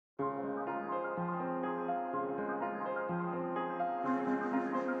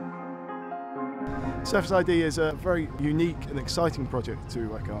Surface ID is a very unique and exciting project to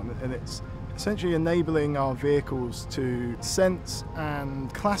work on, and it's essentially enabling our vehicles to sense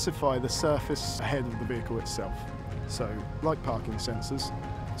and classify the surface ahead of the vehicle itself. So, like parking sensors,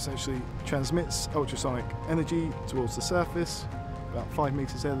 essentially transmits ultrasonic energy towards the surface, about 5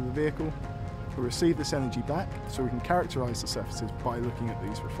 meters ahead of the vehicle. We receive this energy back so we can characterize the surfaces by looking at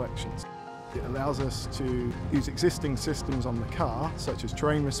these reflections. It allows us to use existing systems on the car, such as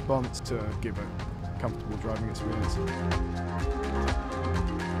terrain response, to give a comfortable driving experience.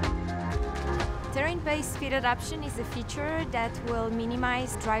 Terrain-based speed adaptation is a feature that will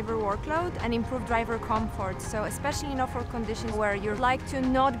minimize driver workload and improve driver comfort, so especially in off-road conditions where you'd like to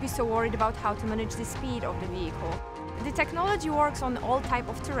not be so worried about how to manage the speed of the vehicle. The technology works on all types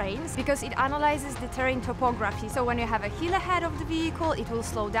of terrains because it analyzes the terrain topography. So when you have a hill ahead of the vehicle, it will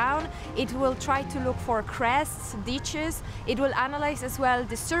slow down, it will try to look for crests, ditches, it will analyze as well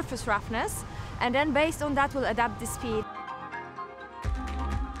the surface roughness, and then based on that will adapt the speed.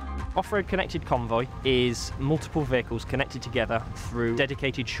 Off-road connected convoy is multiple vehicles connected together through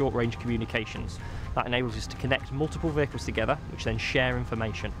dedicated short-range communications. That enables us to connect multiple vehicles together, which then share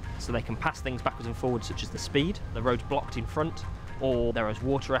information. So they can pass things backwards and forwards, such as the speed, the road's blocked in front, or there is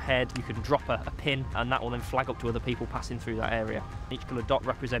water ahead. You can drop a pin and that will then flag up to other people passing through that area. Each coloured dot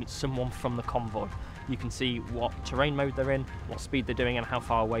represents someone from the convoy. You can see what terrain mode they're in, what speed they're doing and how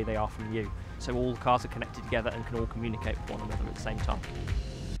far away they are from you. So all the cars are connected together and can all communicate with one another at the same time.